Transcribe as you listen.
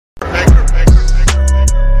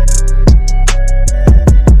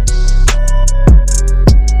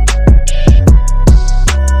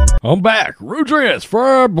I'm back. Rudrance for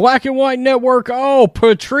our Black and White Network. Oh,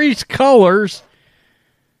 Patrisse Cullors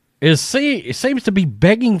seems to be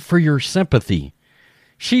begging for your sympathy.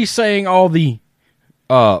 She's saying all the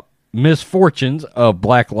misfortunes of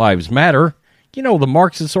Black Lives Matter. You know, the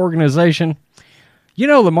Marxist organization. You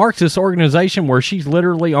know, the Marxist organization where she's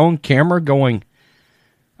literally on camera going,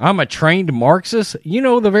 I'm a trained Marxist. You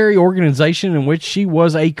know, the very organization in which she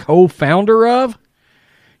was a co-founder of.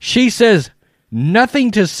 She says,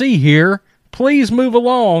 nothing to see here. Please move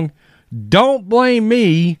along. Don't blame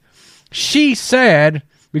me. She's sad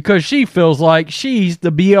because she feels like she's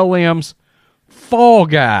the BLM's fall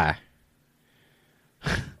guy.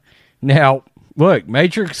 Now, look,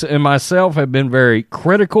 Matrix and myself have been very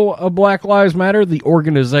critical of Black Lives Matter, the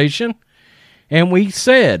organization. And we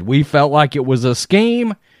said we felt like it was a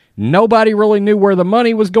scheme. Nobody really knew where the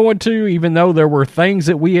money was going to, even though there were things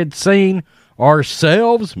that we had seen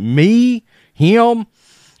ourselves, me, him,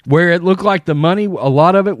 where it looked like the money, a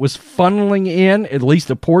lot of it was funneling in, at least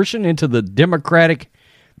a portion, into the Democratic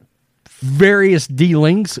various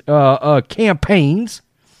dealings, campaigns,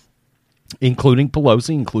 including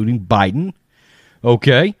Pelosi, including Biden.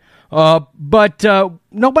 Okay. But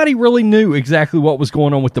nobody really knew exactly what was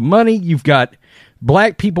going on with the money. You've got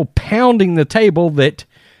black people pounding the table that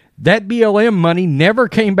BLM money never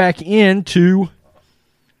came back into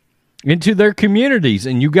their communities.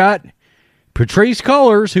 And you got Patrisse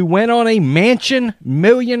Cullors, who went on a mansion $1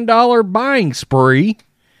 million buying spree.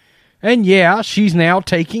 And yeah, she's now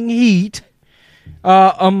taking heat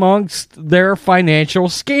amongst their financial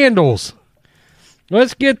scandals.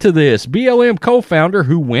 Let's get to this. BLM co-founder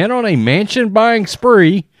who went on a mansion buying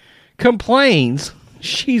spree complains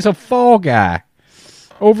she's a fall guy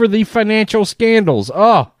over the financial scandals.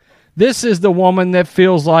 Oh, this is the woman that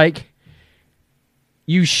feels like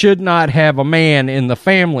you should not have a man in the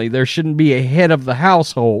family. There shouldn't be a head of the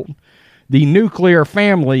household. The nuclear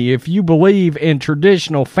family, if you believe in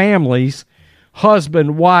traditional families,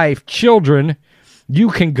 husband, wife, children, you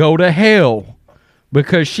can go to hell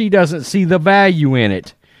because she doesn't see the value in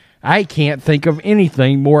it. I can't think of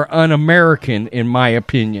anything more un-American, in my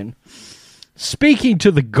opinion. Speaking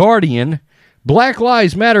to The Guardian, Black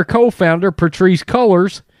Lives Matter co-founder Patrisse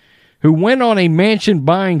Cullors, who went on a mansion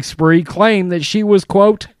buying spree, claimed that she was,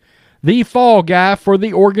 quote, the fall guy for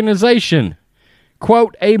the organization.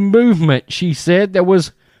 Quote, a movement, she said, that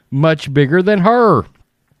was much bigger than her.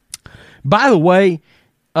 By the way,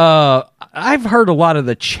 I've heard a lot of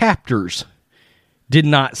the chapters did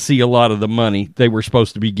not see a lot of the money they were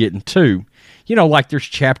supposed to be getting too. You know, like there's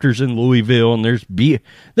chapters in Louisville and there's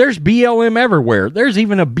BLM everywhere. There's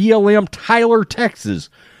even a BLM Tyler, Texas.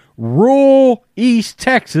 Rural East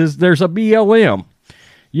Texas, there's a BLM.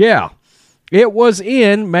 Yeah. It was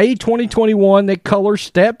in May 2021 that Cullors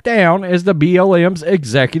stepped down as the BLM's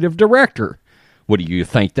executive director. What do you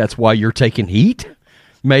think? That's why you're taking heat?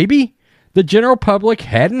 Maybe. The general public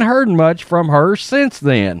hadn't heard much from her since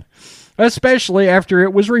then, especially after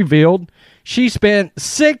it was revealed she spent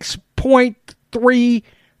 $6.3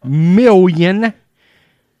 million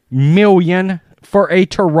for a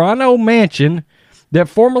Toronto mansion that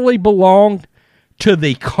formerly belonged to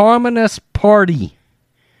the Communist Party.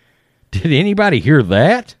 Did anybody hear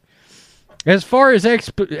that? As far as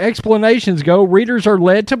explanations go, readers are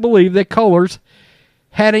led to believe that Cullors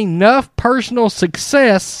had enough personal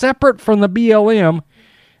success separate from the BLM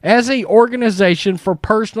as an organization for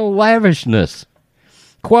personal lavishness.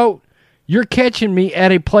 Quote, you're catching me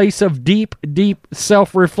at a place of deep, deep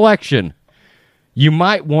self-reflection. You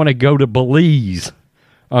might want to go to Belize.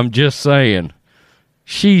 I'm just saying.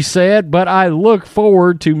 She said, but I look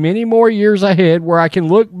forward to many more years ahead where I can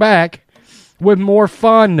look back with more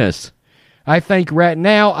fondness. I think right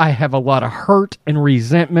now I have a lot of hurt and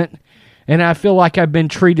resentment, and I feel like I've been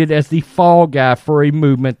treated as the fall guy for a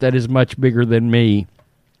movement that is much bigger than me.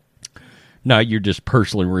 No, you're just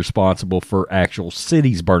personally responsible for actual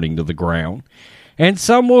cities burning to the ground. And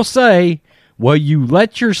some will say, well, you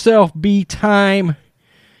let yourself be time.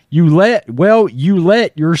 You let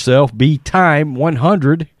yourself be time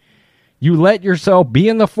 100. You let yourself be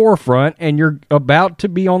in the forefront, and you're about to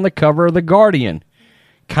be on the cover of The Guardian.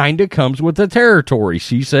 Kinda comes with the territory,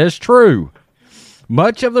 she says. True.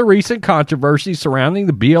 Much of the recent controversy surrounding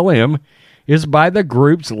the BLM is by the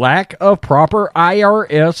group's lack of proper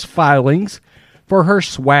IRS filings for her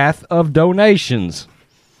swath of donations.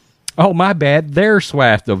 Oh, my bad, their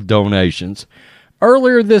swath of donations.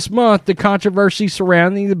 Earlier this month, the controversy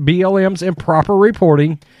surrounding the BLM's improper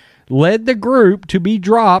reporting led the group to be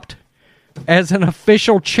dropped as an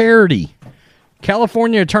official charity.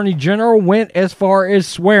 California Attorney General went as far as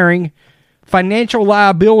swearing financial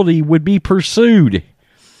liability would be pursued.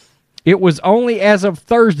 It was only as of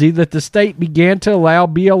Thursday that the state began to allow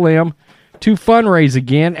BLM to fundraise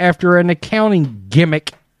again after an accounting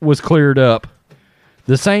gimmick was cleared up.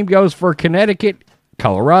 The same goes for Connecticut,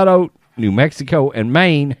 Colorado, New Mexico, and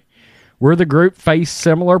Maine, where the group faced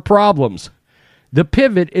similar problems. The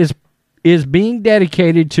pivot is being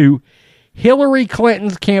dedicated to Hillary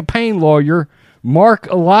Clinton's campaign lawyer, Mark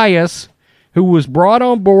Elias, who was brought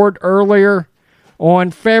on board earlier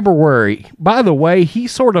on February. By the way,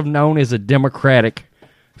 he's sort of known as a Democratic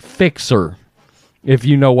fixer, if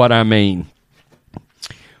you know what I mean.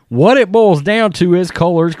 What it boils down to is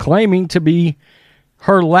Cullors claiming to be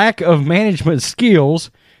her lack of management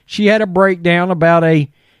skills. She had a breakdown about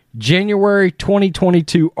a January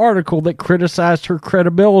 2022 article that criticized her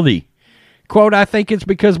credibility. Quote, "I think it's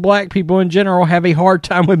because black people in general have a hard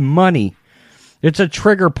time with money. It's a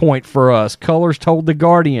trigger point for us," Cullors told The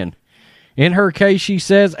Guardian. In her case, she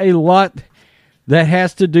says a lot that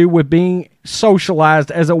has to do with being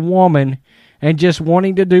socialized as a woman and just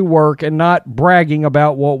wanting to do work and not bragging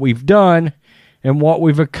about what we've done and what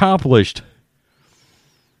we've accomplished.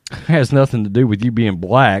 It has nothing to do with you being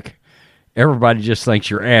black. Everybody just thinks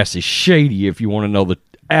your ass is shady if you want to know the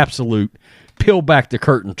absolute peel back the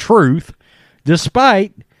curtain truth.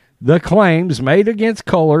 Despite the claims made against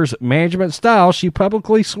Cullors' management style, she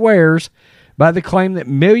publicly swears by the claim that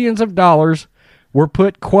millions of dollars were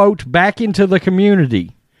put, quote, back into the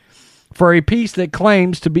community. For a piece that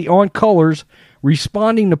claims to be on Cullors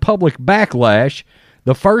responding to public backlash,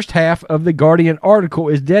 the first half of the Guardian article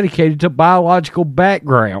is dedicated to biological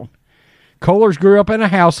background. Cullors grew up in a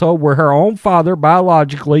household where her own father,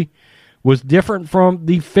 biologically, was different from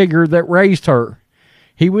the figure that raised her.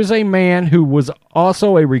 He was a man who was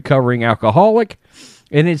also a recovering alcoholic,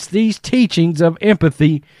 and it's these teachings of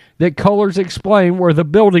empathy that Cullors explain were the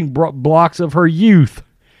building blocks of her youth.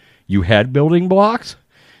 You had building blocks?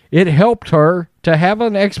 It helped her to have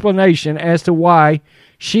an explanation as to why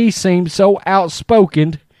she seemed so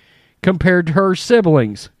outspoken compared to her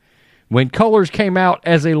siblings. When Cullors came out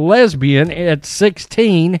as a lesbian at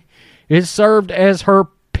 16, it served as her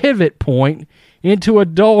pivot point into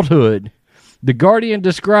adulthood. The Guardian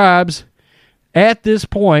describes, at this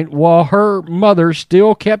point, while her mother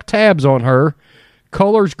still kept tabs on her,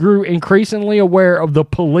 Cullors grew increasingly aware of the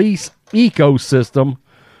police ecosystem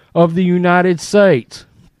of the United States.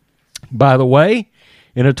 By the way,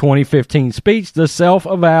 in a 2015 speech, the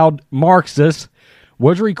self-avowed Marxist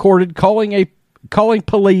was recorded calling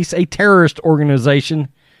police a terrorist organization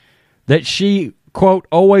that she, quote,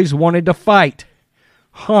 always wanted to fight.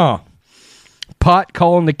 Pot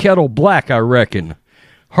calling the kettle black, I reckon.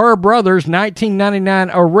 Her brother's 1999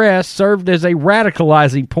 arrest served as a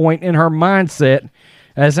radicalizing point in her mindset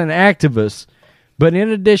as an activist. But in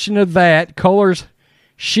addition to that, Cullors,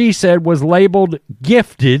 she said, was labeled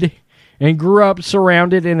gifted and grew up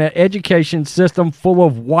surrounded in an education system full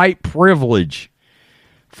of white privilege.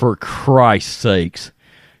 For Christ's sakes.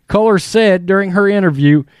 Cullors said during her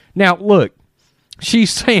interview, now look, she's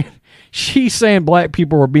saying black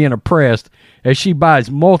people are being oppressed as she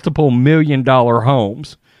buys multiple $1 million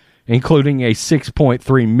homes, including a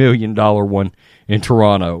 $6.3 million one in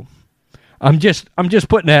Toronto. I'm just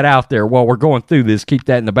putting that out there while we're going through this. Keep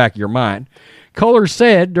that in the back of your mind. Cullors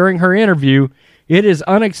said during her interview, "It is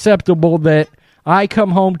unacceptable that I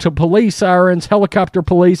come home to police sirens, helicopter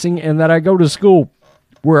policing, and that I go to school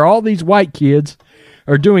where all these white kids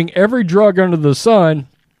are doing every drug under the sun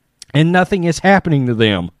and nothing is happening to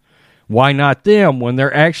them. Why not them when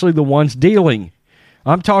they're actually the ones dealing?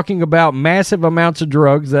 I'm talking about massive amounts of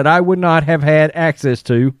drugs that I would not have had access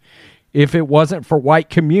to if it wasn't for white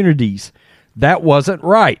communities. That wasn't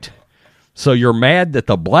right. So you're mad that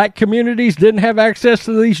the black communities didn't have access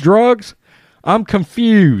to these drugs? I'm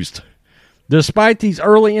confused." Despite these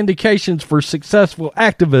early indications for successful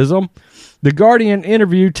activism, the Guardian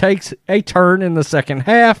interview takes a turn in the second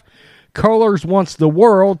half. Cullors wants the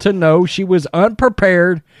world to know she was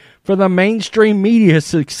unprepared for the mainstream media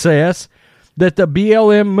success that the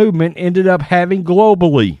BLM movement ended up having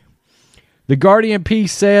globally. The Guardian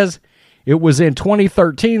piece says it was in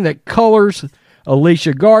 2013 that Cullors,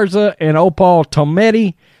 Alicia Garza, and Opal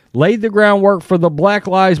Tometi laid the groundwork for the Black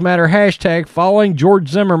Lives Matter hashtag following George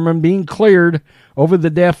Zimmerman being cleared over the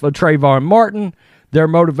death of Trayvon Martin. Their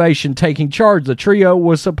motivation taking charge. The trio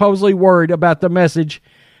was supposedly worried about the message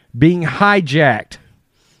being hijacked.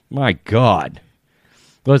 My God.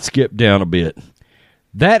 Let's skip down a bit.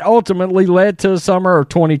 That ultimately led to the summer of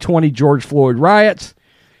 2020 George Floyd riots.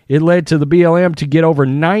 It led to the BLM to get over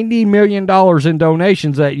 $90 million in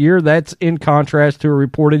donations that year. That's in contrast to a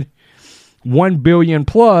reported $1 billion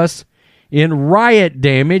plus in riot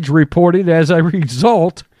damage reported as a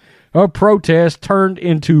result of protest turned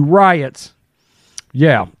into riots.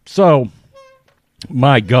 Yeah, so,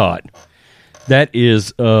 my God, that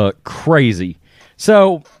is crazy.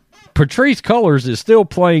 So, Patrisse Cullors is still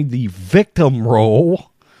playing the victim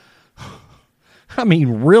role. I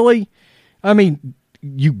mean, really? I mean,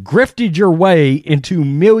 you grifted your way into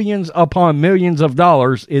millions upon millions of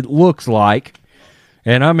dollars, it looks like.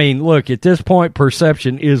 And I mean, look, at this point,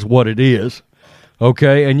 perception is what it is.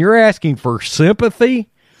 Okay? And you're asking for sympathy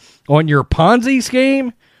on your Ponzi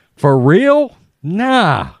scheme? For real?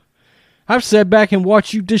 Nah. I've sat back and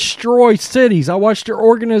watched you destroy cities. I watched your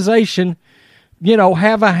organization,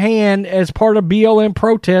 have a hand as part of BLM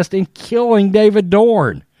protest in killing David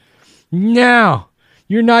Dorn. Now,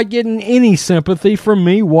 you're not getting any sympathy from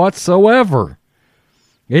me whatsoever.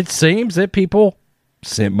 It seems that people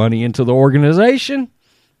sent money into the organization,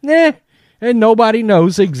 and nobody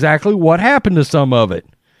knows exactly what happened to some of it.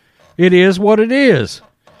 It is what it is.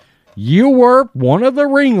 You were one of the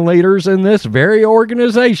ringleaders in this very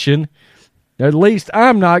organization. At least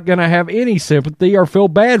I'm not going to have any sympathy or feel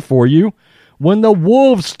bad for you when the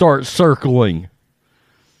wolves start circling.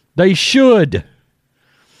 They should.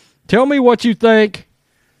 Tell me what you think,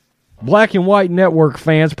 Black and White Network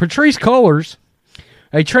fans. Patrisse Cullors,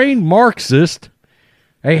 a trained Marxist,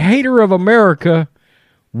 a hater of America,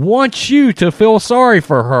 wants you to feel sorry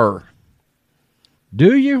for her.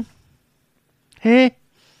 Do you? I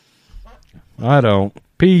don't.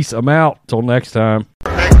 Peace. I'm out. Till next time.